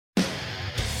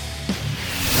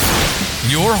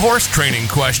Your horse training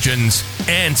questions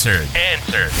answered.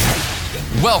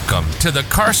 Welcome to the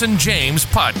Carson James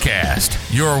Podcast,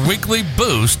 your weekly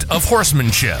boost of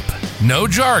horsemanship. No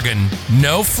jargon,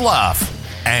 no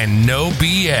fluff, and no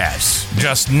BS.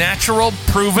 Just natural,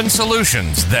 proven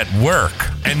solutions that work.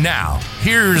 And now,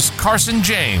 here's Carson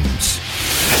James.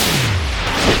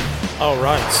 All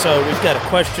right, so we've got a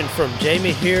question from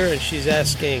Jamie here, and she's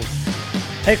asking,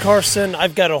 hey Carson,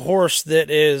 I've got a horse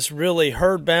that is really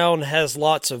herd bound, has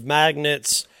lots of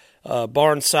magnets,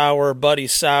 barn sour, buddy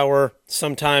sour.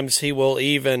 Sometimes he will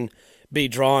even be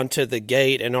drawn to the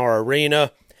gate in our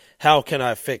arena. How can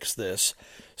I fix this?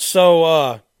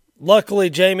 So,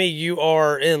 luckily, Jamie, you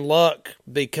are in luck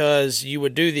because you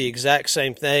would do the exact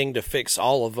same thing to fix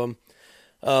all of them.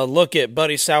 Look at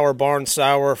buddy sour, barn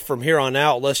sour. From here on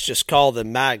out, let's just call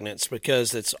them magnets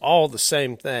because it's all the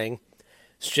same thing.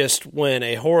 It's just when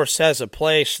a horse has a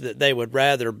place that they would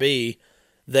rather be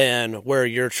than where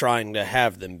you're trying to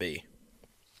have them be.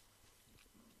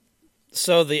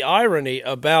 So the irony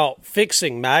about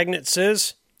fixing magnets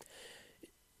is,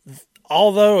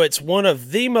 although it's one of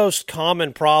the most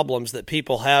common problems that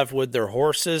people have with their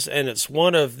horses, and it's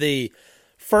one of the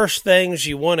first things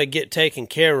you want to get taken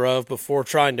care of before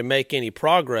trying to make any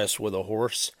progress with a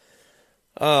horse,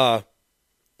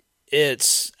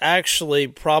 it's actually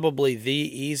probably the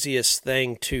easiest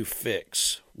thing to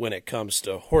fix when it comes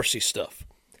to horsey stuff.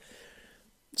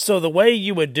 So the way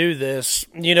you would do this,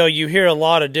 you hear a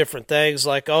lot of different things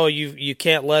like, oh, you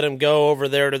can't let them go over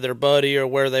there to their buddy or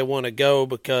where they want to go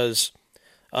because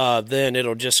then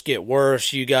it'll just get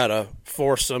worse. You got to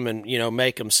force them and,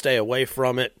 make them stay away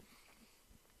from it.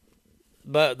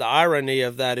 But the irony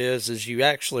of that is you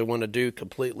actually want to do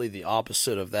completely the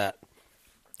opposite of that.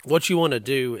 What you want to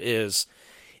do is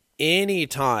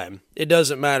anytime, it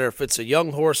doesn't matter if it's a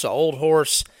young horse, an old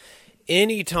horse,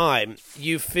 anytime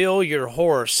you feel your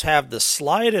horse have the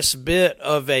slightest bit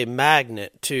of a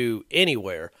magnet to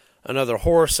anywhere, another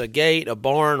horse, a gate, a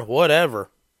barn, whatever,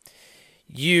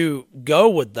 you go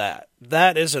with that.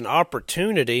 That is an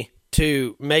opportunity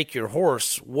to make your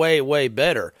horse way, way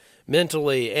better,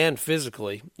 mentally and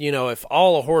physically. If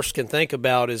all a horse can think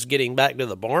about is getting back to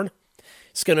the barn,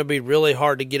 it's going to be really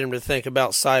hard to get him to think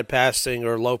about side passing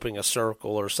or loping a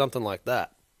circle or something like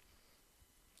that.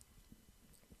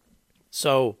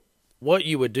 So what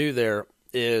you would do there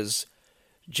is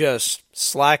just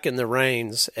slacken the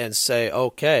reins and say,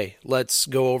 okay, let's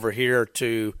go over here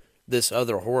to this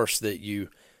other horse that you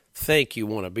think you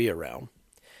want to be around.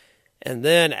 And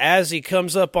then as he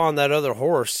comes up on that other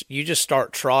horse, you just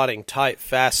start trotting tight,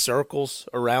 fast circles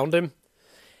around him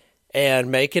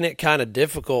and making it kind of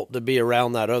difficult to be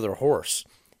around that other horse.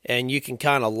 And you can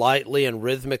kind of lightly and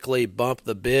rhythmically bump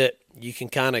the bit. You can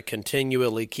kind of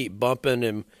continually keep bumping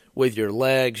him with your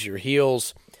legs, your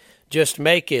heels. Just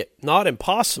make it not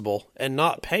impossible and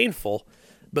not painful,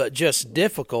 but just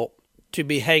difficult to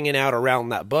be hanging out around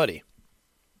that buddy.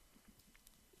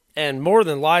 And more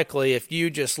than likely, if you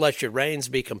just let your reins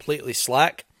be completely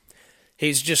slack,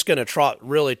 he's just going to trot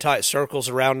really tight circles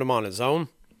around him on his own.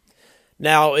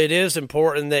 Now, it is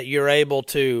important that you're able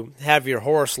to have your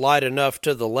horse light enough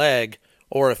to the leg,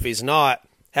 or if he's not,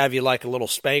 have you like a little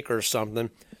spanker or something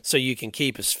so you can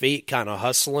keep his feet kind of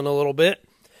hustling a little bit.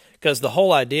 Because the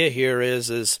whole idea here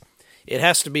is it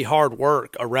has to be hard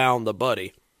work around the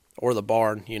buddy or the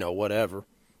barn, whatever.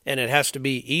 And it has to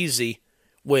be easy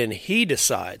when he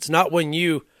decides, not when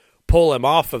you pull him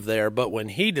off of there, but when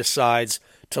he decides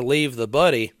to leave the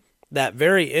buddy, that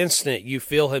very instant you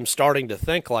feel him starting to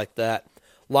think like that,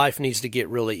 life needs to get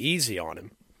really easy on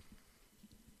him.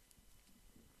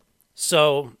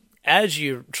 So as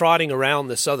you're trotting around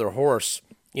this other horse,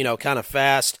 kind of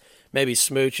fast, maybe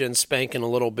smooching, spanking a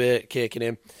little bit, kicking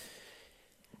him.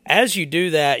 As you do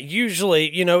that, usually,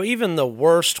 even the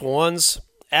worst ones,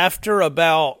 after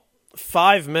about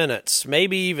 5 minutes,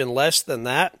 maybe even less than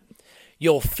that,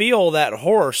 you'll feel that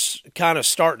horse kind of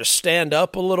start to stand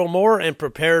up a little more and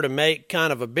prepare to make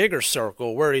kind of a bigger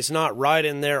circle where he's not right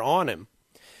in there on him.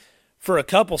 For a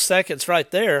couple seconds right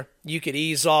there, you could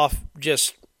ease off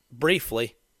just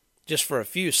briefly, just for a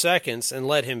few seconds, and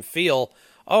let him feel,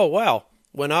 oh, wow,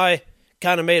 when I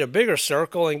kind of made a bigger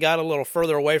circle and got a little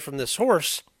further away from this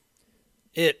horse,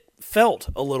 it felt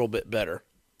a little bit better.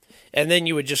 And then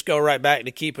you would just go right back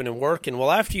to keeping him working.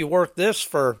 Well, after you work this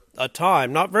for a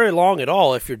time, not very long at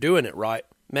all if you're doing it right,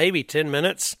 maybe 10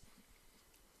 minutes,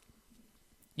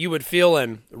 you would feel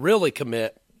him really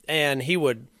commit, and he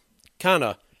would kind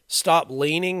of stop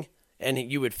leaning, and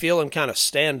you would feel him kind of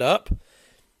stand up,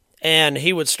 and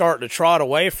he would start to trot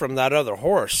away from that other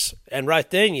horse. And right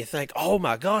then you think, oh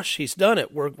my gosh, he's done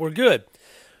it. We're good.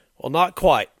 Well, not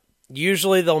quite.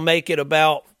 Usually they'll make it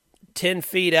about 10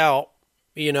 feet out,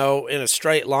 in a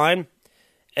straight line.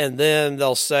 And then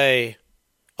they'll say,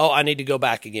 oh, I need to go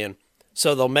back again.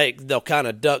 So they'll kind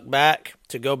of duck back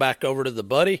to go back over to the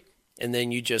buddy. And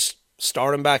then you just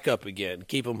start them back up again.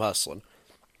 Keep them hustling.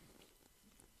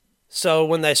 So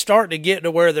when they start to get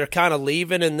to where they're kind of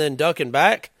leaving and then ducking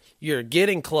back, you're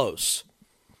getting close.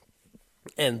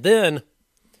 And then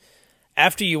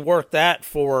after you work that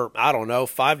for,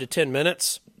 5 to 10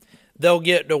 minutes, they'll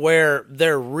get to where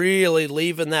they're really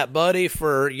leaving that buddy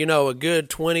for, a good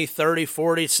 20, 30,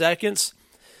 40 seconds.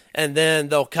 And then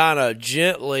they'll kind of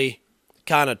gently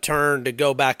turn to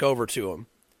go back over to him.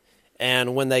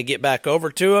 And when they get back over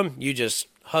to him, you just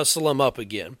hustle them up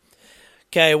again.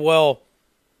 Okay, well,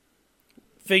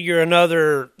 figure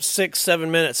another 6-7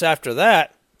 minutes after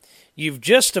that, you've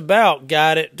just about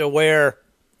got it to where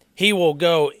he will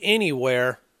go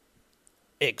anywhere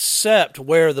except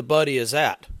where the buddy is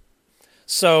at.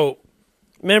 So,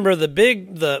 remember,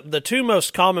 the two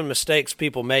most common mistakes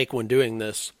people make when doing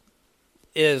this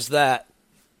is that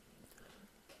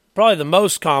probably the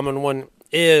most common one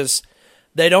is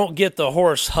they don't get the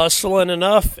horse hustling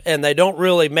enough, and they don't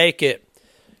really make it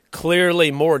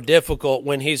clearly more difficult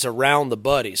when he's around the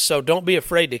buddies. So don't be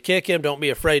afraid to kick him. Don't be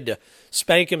afraid to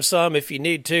spank him some if you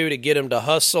need to get him to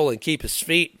hustle and keep his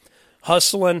feet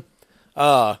hustling.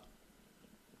 But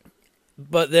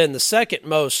then the second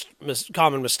most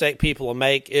common mistake people will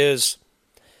make is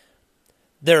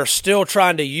they're still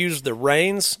trying to use the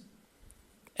reins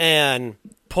and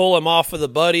pull him off of the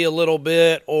buddy a little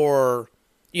bit, or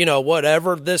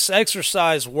whatever. This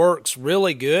exercise works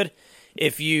really good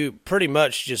if you pretty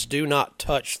much just do not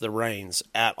touch the reins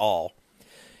at all.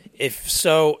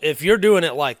 If you're doing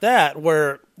it like that,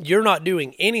 where you're not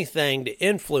doing anything to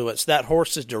influence that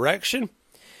horse's direction,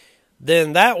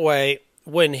 then that way,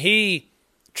 when he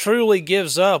truly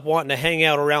gives up wanting to hang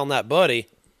out around that buddy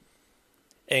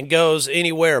and goes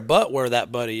anywhere but where that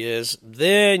buddy is,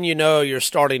 then you're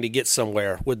starting to get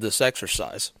somewhere with this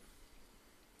exercise.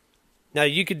 Now,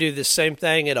 you could do the same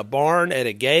thing at a barn, at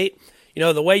a gate.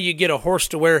 The way you get a horse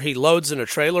to where he loads in a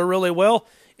trailer really well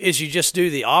is you just do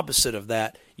the opposite of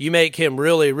that. You make him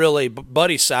really, really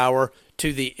buddy sour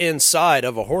to the inside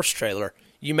of a horse trailer.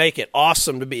 You make it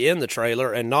awesome to be in the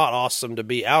trailer and not awesome to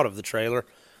be out of the trailer.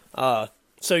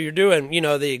 So you're doing,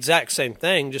 the exact same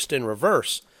thing, just in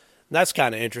reverse. And that's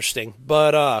kind of interesting.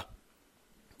 But,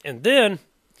 and then,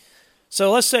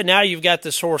 so let's say now you've got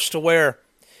this horse to where,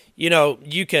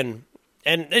 you can,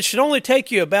 and it should only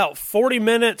take you about 40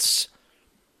 minutes,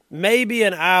 maybe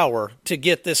an hour to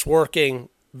get this working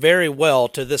very well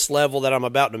to this level that I'm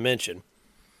about to mention.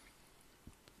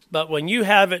 But when you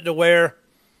have it to where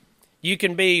you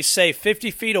can be, say,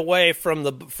 50 feet away from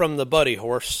the buddy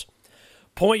horse,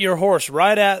 point your horse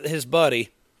right at his buddy,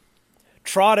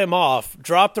 trot him off,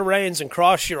 drop the reins and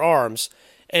cross your arms,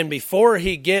 and before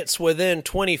he gets within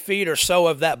 20 feet or so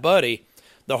of that buddy,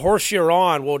 the horse you're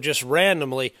on will just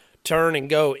randomly turn and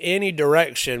go any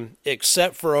direction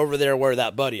except for over there where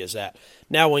that buddy is at.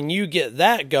 Now, when you get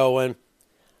that going,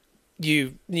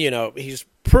 he's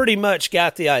pretty much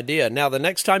got the idea. Now, the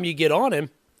next time you get on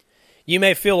him, you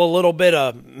may feel a little bit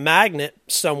of magnet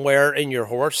somewhere in your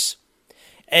horse,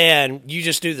 and you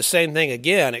just do the same thing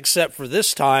again, except for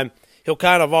this time, he'll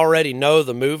kind of already know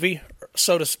the movie,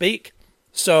 so to speak.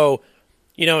 So,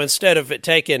 instead of it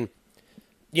taking,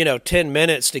 10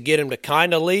 minutes to get him to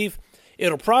kind of leave,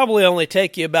 it'll probably only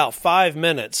take you about 5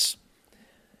 minutes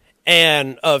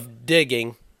and of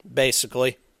digging,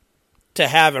 basically, to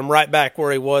have him right back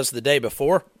where he was the day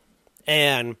before.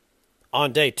 And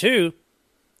on day 2,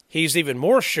 he's even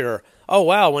more sure, oh,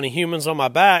 wow, when a human's on my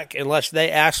back, unless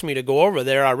they ask me to go over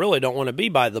there, I really don't want to be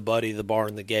by the buddy, the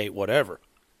barn, the gate, whatever.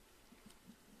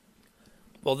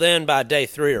 Well, then by day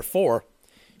 3 or 4,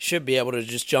 should be able to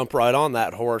just jump right on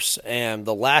that horse, and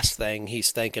the last thing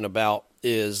he's thinking about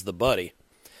is the buddy.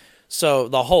 So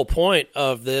the whole point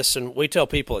of this, and we tell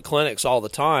people at clinics all the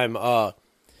time,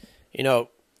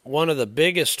 one of the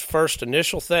biggest first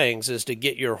initial things is to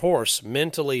get your horse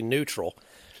mentally neutral,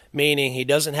 meaning he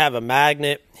doesn't have a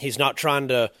magnet, he's not trying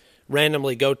to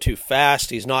randomly go too fast,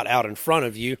 he's not out in front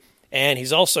of you, and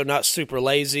he's also not super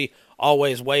lazy,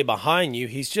 always way behind you.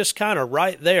 He's just kind of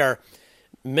right there,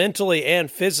 mentally and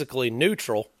physically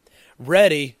neutral,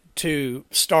 ready to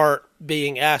start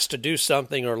being asked to do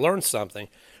something or learn something.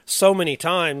 So many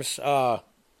times,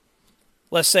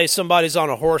 let's say somebody's on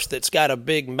a horse that's got a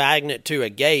big magnet to a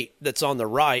gate that's on the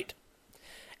right,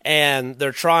 and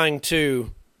they're trying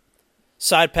to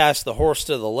side pass the horse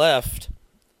to the left,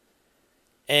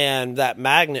 and that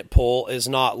magnet pull is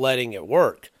not letting it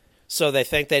work. So they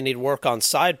think they need work on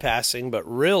side passing, but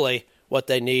really What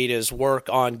they need is work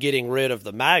on getting rid of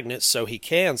the magnets so he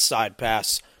can side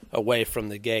pass away from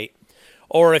the gate.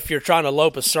 Or if you're trying to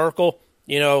lope a circle,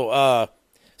 70%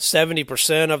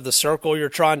 of the circle you're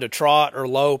trying to trot or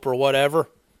lope or whatever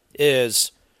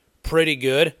is pretty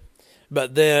good.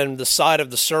 But then the side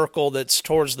of the circle that's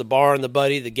towards the barn, the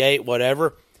buddy, the gate,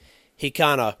 whatever, he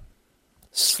kind of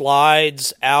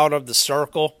slides out of the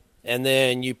circle, and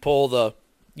then you pull the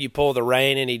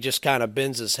rein, and he just kind of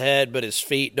bends his head, but his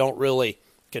feet don't really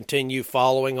continue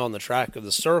following on the track of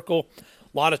the circle. A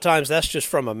lot of times that's just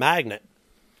from a magnet.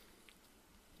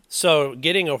 So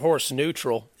getting a horse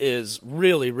neutral is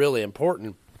really, really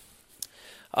important.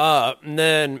 And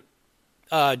then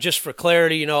just for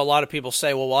clarity, a lot of people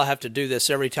say, well, I'll have to do this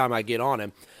every time I get on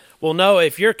him. Well, no,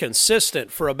 if you're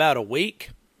consistent for about a week,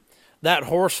 that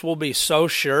horse will be so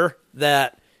sure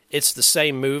that it's the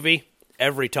same movie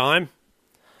every time.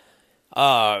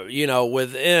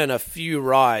 Within a few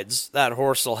rides, that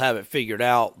horse will have it figured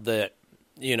out that,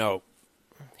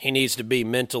 he needs to be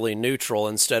mentally neutral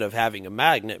instead of having a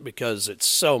magnet, because it's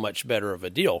so much better of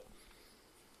a deal.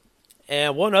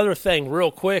 And one other thing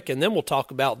real quick, and then we'll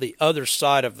talk about the other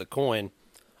side of the coin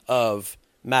of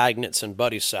magnets and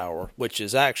buddy sour, which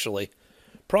is actually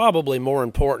probably more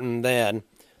important than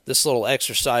this little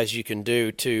exercise you can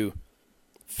do to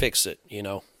fix it,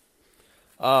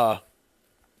 A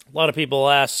lot of people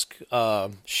ask,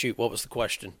 what was the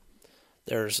question?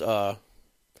 There's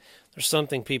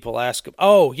something people ask.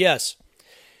 Oh, yes.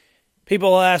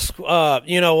 People ask,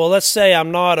 let's say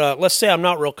I'm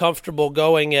not real comfortable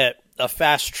going at a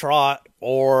fast trot,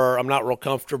 or I'm not real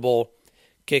comfortable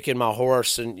kicking my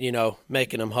horse and,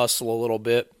 making him hustle a little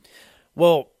bit.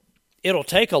 Well, it'll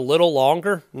take a little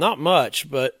longer, not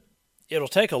much, but it'll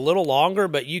take a little longer,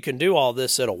 but you can do all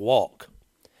this at a walk.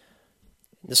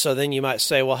 So then you might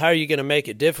say, well, how are you going to make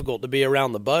it difficult to be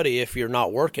around the buddy if you're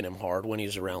not working him hard when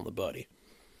he's around the buddy?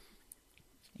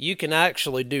 You can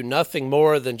actually do nothing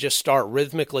more than just start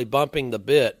rhythmically bumping the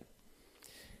bit.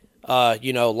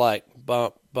 Like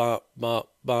bump, bump, bump,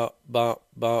 bump, bump,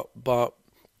 bump, bump.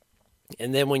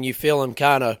 And then when you feel him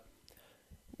kind of,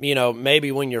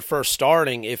 maybe when you're first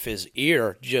starting, if his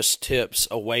ear just tips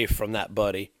away from that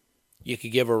buddy, you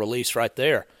could give a release right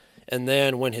there. And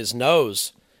then when his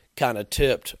nose kind of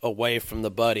tipped away from the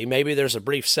buddy, maybe there's a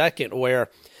brief second where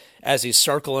as he's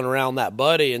circling around that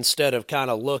buddy, instead of kind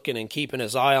of looking and keeping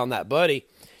his eye on that buddy,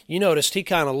 you noticed he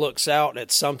kind of looks out at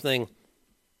something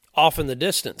off in the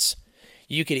distance.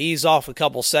 You could ease off a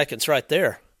couple seconds right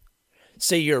there.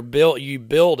 See, you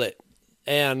build it.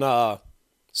 And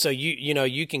so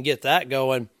you can get that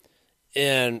going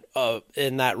in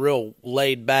that real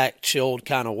laid back, chilled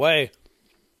kind of way.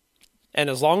 And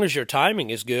as long as your timing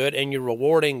is good and you're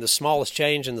rewarding the smallest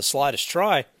change and the slightest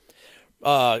try,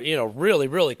 really,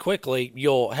 really quickly,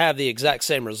 you'll have the exact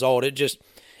same result.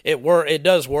 It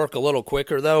does work a little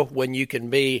quicker though, when you can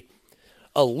be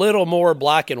a little more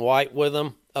black and white with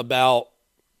them about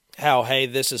how, hey,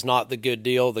 this is not the good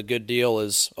deal. The good deal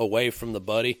is away from the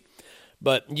buddy.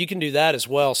 But you can do that as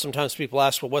well. Sometimes people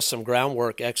ask, well, what's some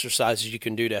groundwork exercises you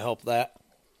can do to help that?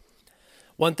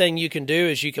 One thing you can do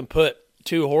is you can put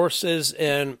two horses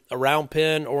in a round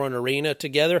pen or an arena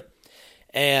together,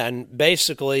 and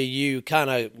basically you kind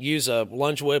of use a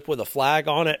lunge whip with a flag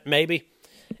on it maybe.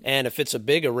 And if it's a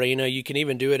big arena, you can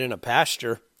even do it in a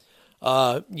pasture.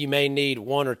 You may need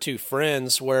one or two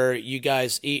friends where you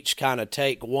guys each kind of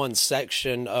take one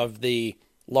section of the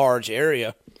large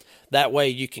area. That way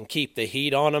you can keep the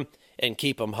heat on them and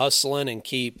keep them hustling and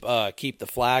keep the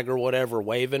flag or whatever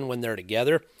waving when they're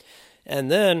together. And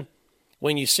then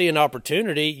when you see an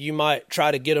opportunity, you might try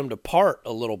to get them to part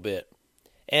a little bit.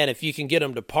 And if you can get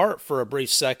them to part for a brief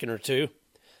second or two,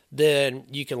 then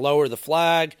you can lower the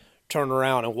flag, turn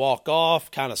around and walk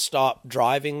off, kind of stop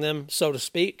driving them, so to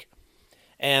speak.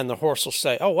 And the horse will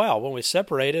say, oh, wow, when we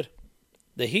separated,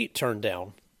 the heat turned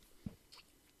down.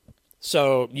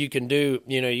 So you can do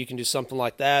something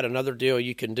like that. Another deal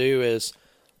you can do is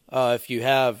if you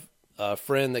have a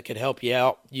friend that could help you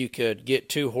out, you could get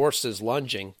two horses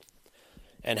lunging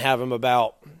and have them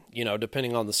about,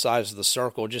 depending on the size of the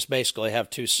circle, just basically have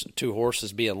two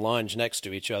horses being lunged next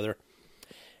to each other.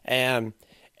 And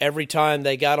every time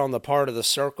they got on the part of the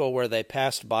circle where they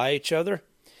passed by each other,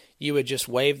 you would just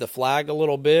wave the flag a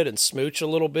little bit and smooch a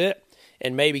little bit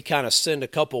and maybe kind of send a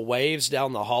couple waves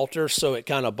down the halter so it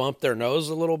kind of bumped their nose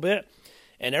a little bit.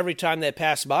 And every time they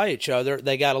passed by each other,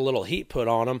 they got a little heat put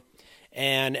on them.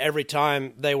 And every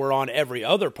time they were on every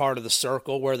other part of the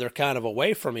circle where they're kind of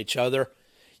away from each other,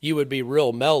 you would be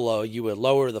real mellow. You would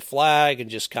lower the flag and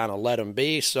just kind of let them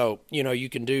be. So, you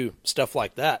can do stuff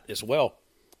like that as well.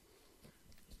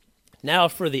 Now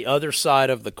for the other side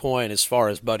of the coin as far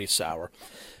as Buddy Sour.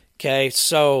 Okay,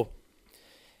 so,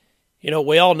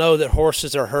 we all know that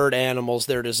horses are herd animals.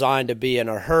 They're designed to be in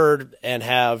a herd and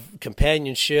have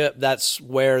companionship. That's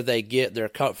where they get their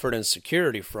comfort and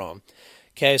security from.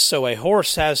 Okay, so a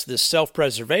horse has this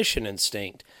self-preservation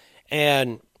instinct.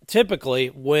 And typically,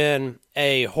 when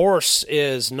a horse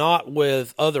is not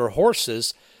with other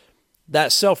horses,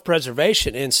 that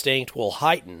self-preservation instinct will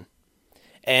heighten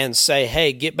and say,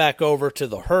 hey, get back over to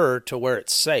the herd to where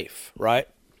it's safe, right?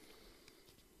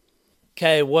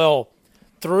 Okay, well,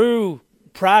 through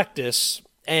practice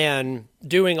and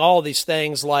doing all these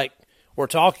things like we're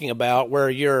talking about, where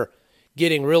you're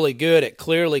getting really good at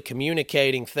clearly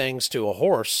communicating things to a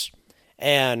horse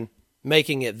and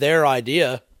making it their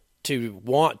idea to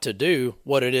want to do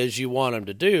what it is you want them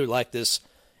to do, like this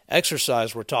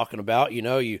exercise we're talking about.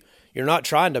 You're not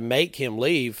trying to make him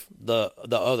leave the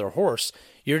other horse.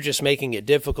 You're just making it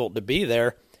difficult to be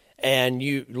there, and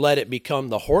you let it become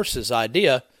the horse's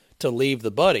idea to leave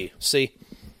the buddy. See?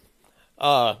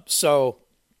 So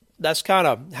that's kind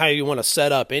of how you want to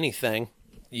set up anything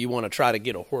you want to try to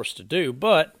get a horse to do.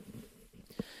 But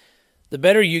the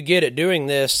better you get at doing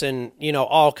this in,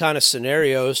 all kind of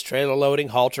scenarios, trailer loading,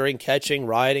 haltering, catching,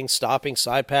 riding, stopping,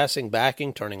 side passing,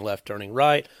 backing, turning left, turning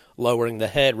right, lowering the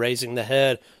head, raising the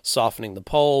head, softening the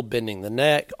poll, bending the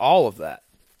neck, all of that,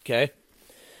 okay?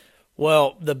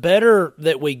 Well, the better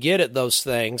that we get at those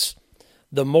things,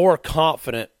 the more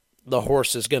confident the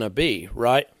horse is going to be,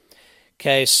 right?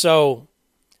 Okay, so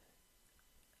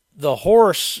the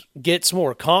horse gets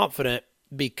more confident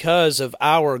because of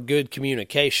our good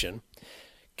communication.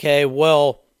 Okay,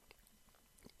 well,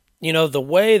 the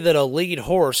way that a lead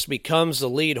horse becomes the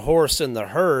lead horse in the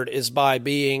herd is by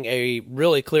being a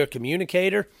really clear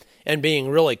communicator and being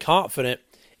really confident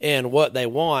in what they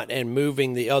want and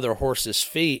moving the other horse's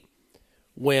feet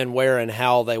when, where, and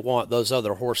how they want those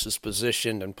other horses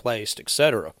positioned and placed,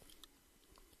 etc.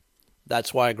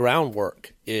 That's why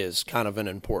groundwork is kind of an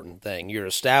important thing. You're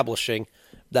establishing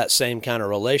that same kind of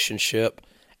relationship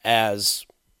as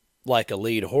like a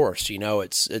lead horse.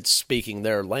 It's speaking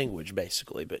their language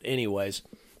basically. But anyways,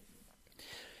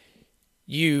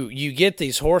 you get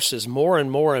these horses more and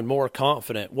more and more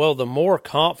confident. Well, the more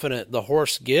confident the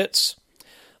horse gets,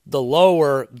 the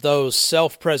lower those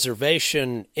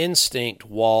self-preservation instinct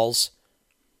walls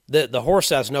that the horse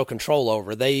has no control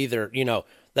over. They either,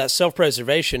 that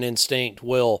self-preservation instinct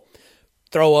will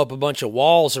throw up a bunch of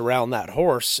walls around that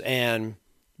horse and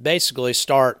basically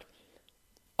start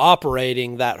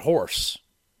operating that horse.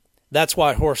 That's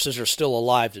why horses are still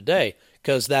alive today,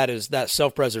 because that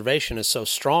self-preservation is so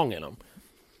strong in them.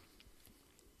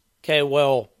 Okay,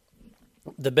 well,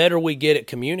 the better we get at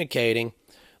communicating,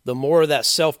 the more that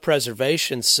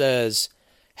self-preservation says,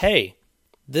 hey,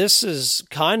 this is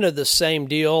kind of the same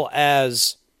deal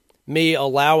as me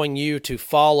allowing you to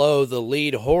follow the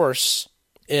lead horse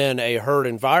in a herd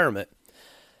environment.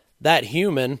 That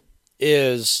human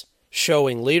is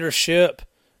showing leadership,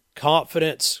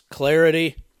 confidence,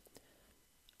 clarity.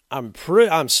 I'm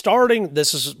starting,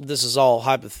 this is all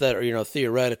hypothetical,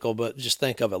 theoretical, but just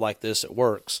think of it like this, it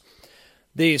works.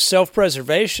 The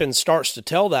self-preservation starts to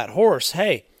tell that horse,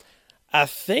 hey, I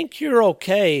think you're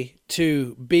okay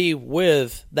to be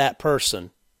with that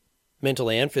person,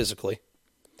 mentally and physically.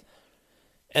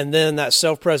 And then that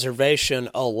self-preservation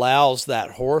allows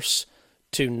that horse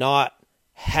to not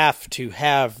have to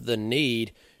have the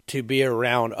need to be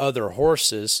around other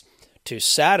horses to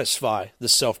satisfy the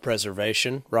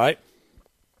self-preservation, right?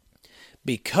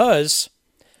 Because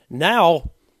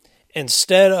now,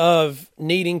 instead of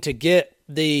needing to get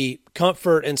the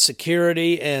comfort and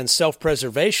security and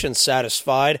self-preservation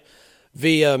satisfied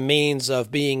via means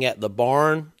of being at the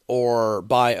barn or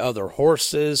by other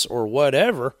horses or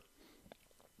whatever,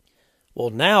 well,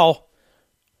 now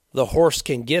the horse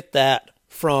can get that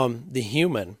from the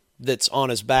human that's on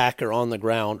his back or on the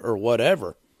ground or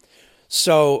whatever.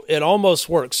 So it almost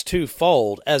works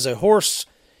twofold. As a horse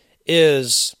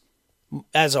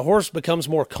becomes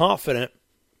more confident,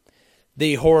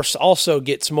 the horse also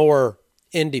gets more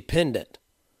independent.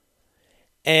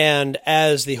 And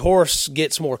as the horse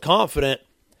gets more confident,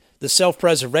 the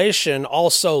self-preservation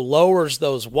also lowers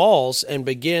those walls and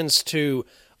begins to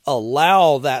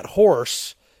allow that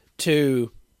horse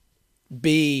to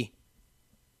be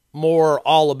more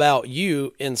all about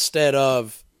you instead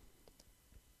of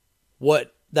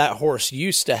what that horse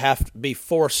used to have to be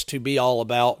forced to be all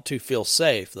about to feel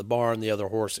safe, the barn, the other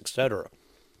horse, etc.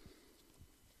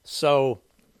 So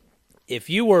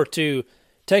if you were to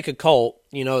take a colt,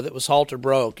 that was halter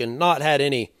broke and not had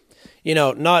any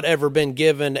not ever been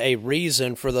given a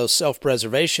reason for those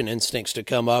self-preservation instincts to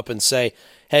come up and say,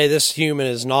 hey, this human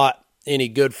is not any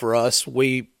good for us.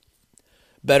 We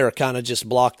better kind of just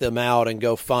block them out and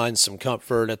go find some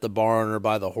comfort at the barn or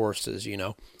by the horses,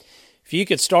 If you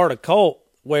could start a colt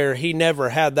where he never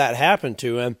had that happen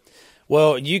to him,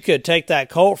 well, you could take that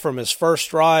colt from his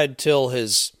first ride till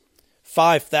his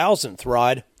 5,000th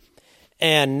ride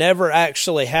and never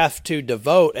actually have to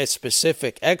devote a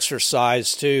specific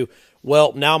exercise to,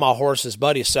 well, now my horse is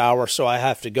buddy sour, so I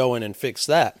have to go in and fix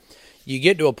that. You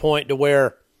get to a point to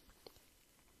where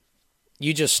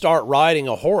you just start riding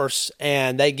a horse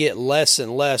and they get less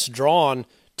and less drawn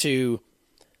to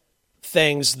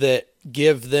things that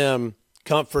give them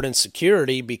comfort and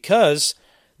security because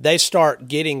they start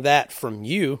getting that from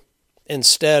you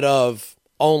instead of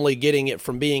only getting it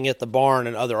from being at the barn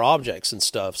and other objects and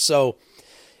stuff. So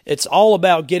it's all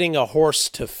about getting a horse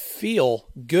to feel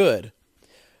good,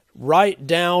 right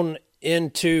down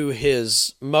into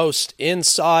his most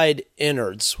inside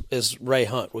innards, as Ray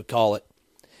Hunt would call it.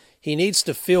 He needs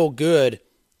to feel good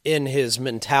in his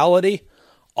mentality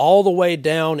all the way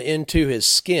down into his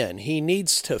skin. He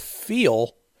needs to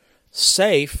feel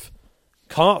safe,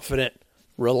 confident,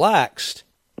 relaxed.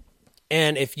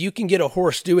 And if you can get a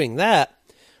horse doing that,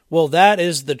 well, that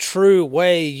is the true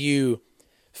way you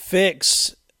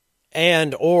fix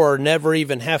and or never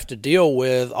even have to deal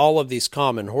with all of these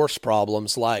common horse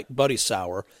problems like buddy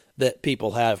sour that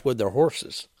people have with their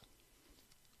horses.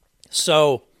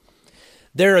 So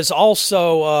there is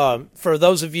also, for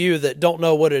those of you that don't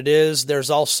know what it is, there's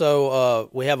also,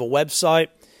 we have a website.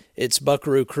 It's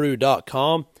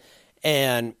buckaroocrew.com.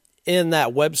 And in that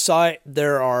website,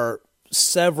 there are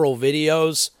several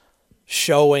videos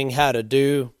showing how to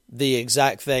do the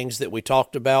exact things that we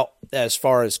talked about as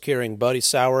far as curing buddy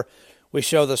sour. We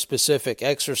show the specific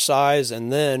exercise,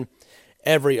 and then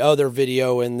every other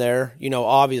video in there,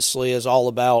 obviously is all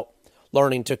about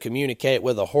learning to communicate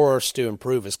with a horse to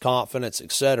improve his confidence,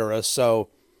 etc. So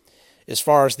as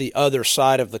far as the other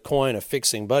side of the coin of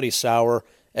fixing buddy sour,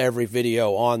 every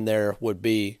video on there would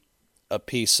be a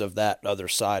piece of that other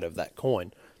side of that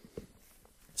coin.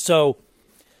 So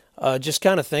just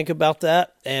kind of think about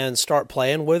that and start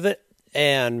playing with it,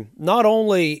 and not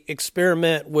only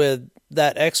experiment with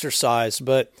that exercise,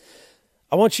 but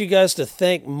I want you guys to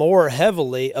think more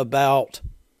heavily about,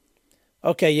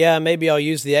 okay, yeah, maybe I'll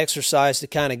use the exercise to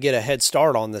kind of get a head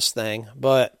start on this thing,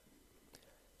 but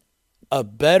a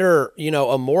better,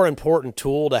 a more important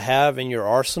tool to have in your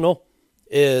arsenal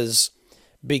is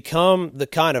become the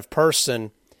kind of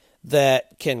person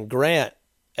that can grant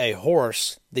a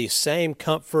horse the same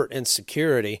comfort and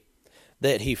security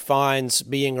that he finds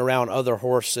being around other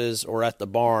horses or at the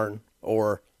barn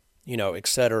or, et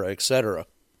cetera, et cetera.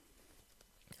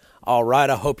 All right,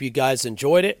 I hope you guys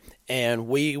enjoyed it, and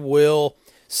we will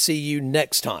see you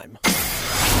next time.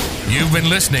 You've been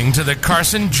listening to the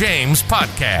Carson James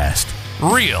Podcast.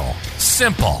 Real,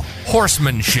 simple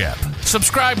horsemanship.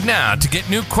 Subscribe now to get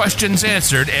new questions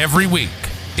answered every week.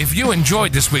 If you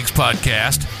enjoyed this week's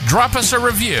podcast, drop us a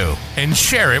review and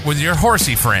share it with your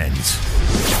horsey friends.